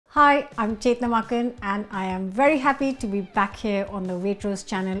Hi, I'm Chetna Makan and I am very happy to be back here on the Waitrose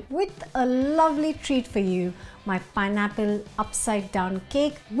channel with a lovely treat for you, my pineapple upside down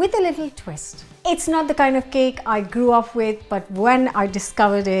cake with a little twist. It's not the kind of cake I grew up with, but when I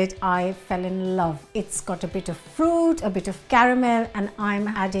discovered it, I fell in love. It's got a bit of fruit, a bit of caramel, and I'm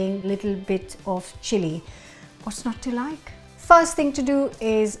adding a little bit of chili. What's not to like? First thing to do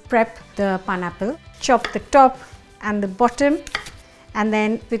is prep the pineapple. Chop the top and the bottom, and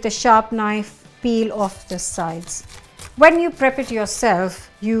then with a sharp knife peel off the sides. When you prep it yourself,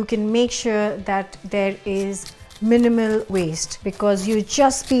 you can make sure that there is minimal waste because you're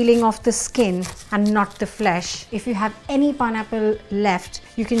just peeling off the skin and not the flesh. If you have any pineapple left,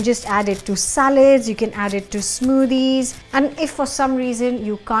 you can just add it to salads, you can add it to smoothies, and if for some reason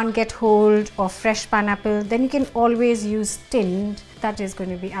you can't get hold of fresh pineapple, then you can always use tinned. That is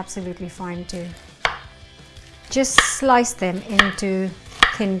going to be absolutely fine too. Just slice them into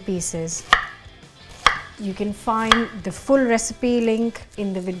thin pieces. You can find the full recipe link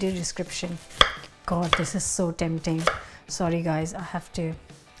in the video description. God, this is so tempting. Sorry guys, I have to.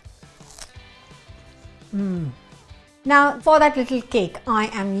 Now for that little cake, I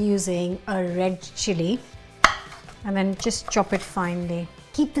am using a red chili, and then just chop it finely.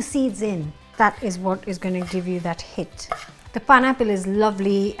 Keep the seeds in. That is what is going to give you that hit. The pineapple is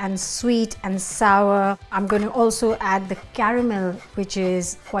lovely and sweet and sour. I'm going to also add the caramel, which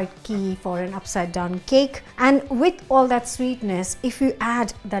is quite key for an upside down cake. And with all that sweetness, if you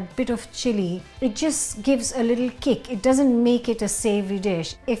add that bit of chili, it just gives a little kick. It doesn't make it a savory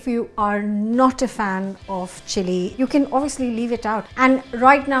dish. If you are not a fan of chili, you can obviously leave it out. And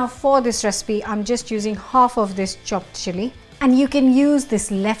right now for this recipe, I'm just using half of this chopped chili. And you can use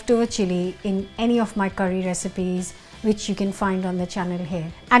this leftover chili in any of my curry recipes, which you can find on the channel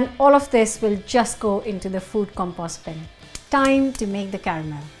here. And all of this will just go into the food compost bin. Time to make the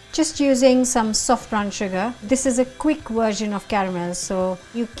caramel. Just using some soft brown sugar. This is a quick version of caramel, so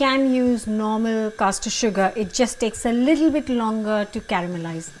you can use normal caster sugar. It just takes a little bit longer to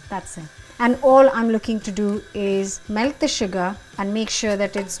caramelize. That's it. And all I'm looking to do is melt the sugar and make sure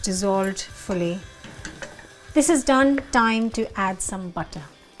that it's dissolved fully. This is done. Time to add some butter.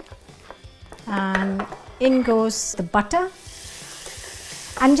 And in goes the butter,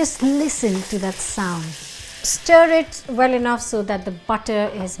 and just listen to that sound. Stir it well enough so that the butter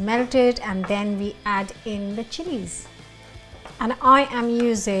is melted, and then we add in the chilies. And I am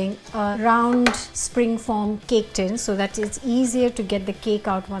using a round springform cake tin so that it's easier to get the cake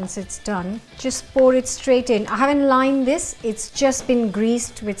out once it's done. Just pour it straight in. I haven't lined this, it's just been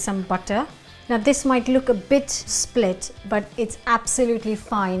greased with some butter. Now this might look a bit split, but it's absolutely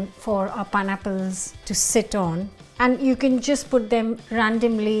fine for our pineapples to sit on. And you can just put them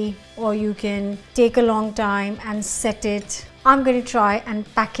randomly, or you can take a long time and set it. I'm going to try and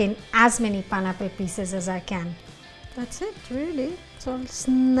pack in as many pineapple pieces as I can. That's it, really. It's all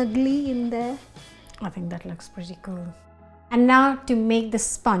snugly in there. I think that looks pretty cool. And now to make the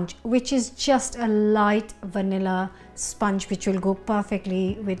sponge, which is just a light vanilla sponge which will go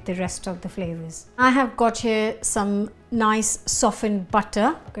perfectly with the rest of the flavors. I have got here some nice softened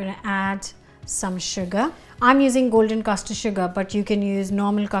butter. I'm going to add some sugar. I'm using golden caster sugar, but you can use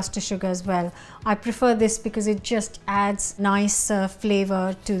normal caster sugar as well. I prefer this because it just adds nice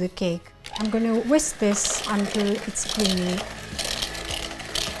flavor to the cake. I'm going to whisk this until it's creamy.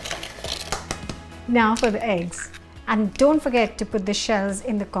 Now for the eggs. And don't forget to put the shells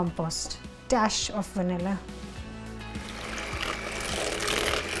in the compost. Dash of vanilla.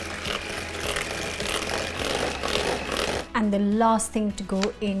 And the last thing to go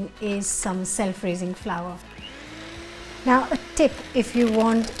in is some self-raising flour. Now a tip, if you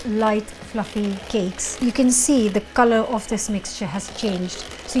want light fluffy cakes, you can see the color of this mixture has changed.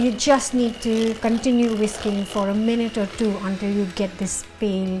 So you just need to continue whisking for a minute or two until you get this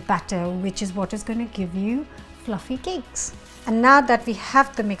pale batter, which is what is going to give you fluffy cakes. And now that we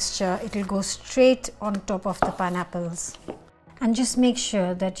have the mixture, it will go straight on top of the pineapples. And just make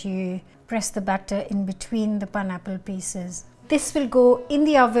sure that you press the batter in between the pineapple pieces. This will go in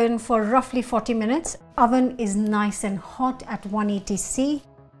the oven for roughly 40 minutes. Oven is nice and hot at 180°C.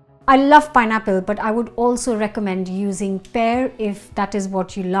 I love pineapple, but I would also recommend using pear if that is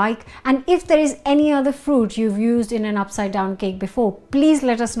what you like. And if there is any other fruit you've used in an upside down cake before, please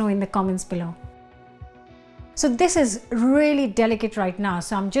let us know in the comments below. So this is really delicate right now,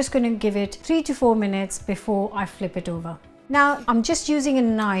 so I'm just going to give it 3 to 4 minutes before I flip it over. Now I'm just using a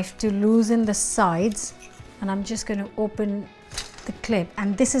knife to loosen the sides, and I'm just going to open the clip,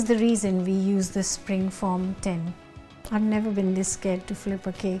 and this is the reason we use the springform tin. I've never been this scared to flip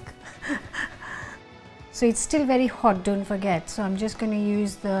a cake. So it's still very hot, don't forget. So I'm just going to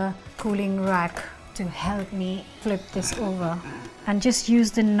use the cooling rack to help me flip this over, and just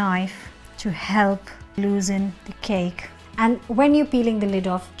use the knife to help loosen the cake. And when you're peeling the lid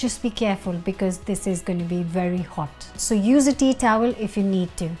off, just be careful because this is going to be very hot. So use a tea towel if you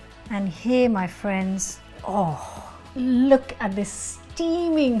need to. And here, my friends, oh, look at this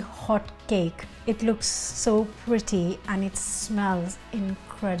steaming hot cake. It looks so pretty and it smells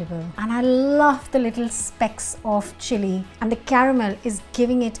incredible. And I love the little specks of chili, and the caramel is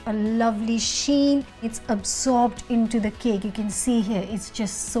giving it a lovely sheen. It's absorbed into the cake. You can see here it's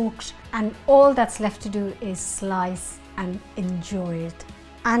just soaked, and all that's left to do is slice and enjoy it.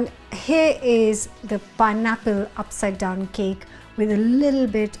 And here is the pineapple upside down cake with a little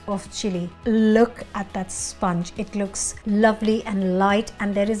bit of chili. Look at that sponge. It looks lovely and light,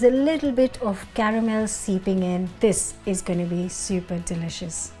 and there is a little bit of caramel seeping in. This is going to be super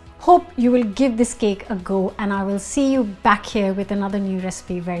delicious. Hope you will give this cake a go, and I will see you back here with another new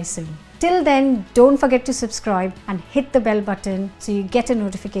recipe very soon. Till then, don't forget to subscribe and hit the bell button so you get a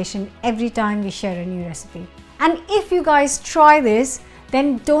notification every time we share a new recipe. And if you guys try this,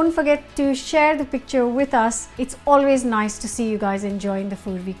 then don't forget to share the picture with us. It's always nice to see you guys enjoying the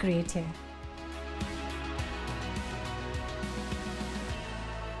food we create here.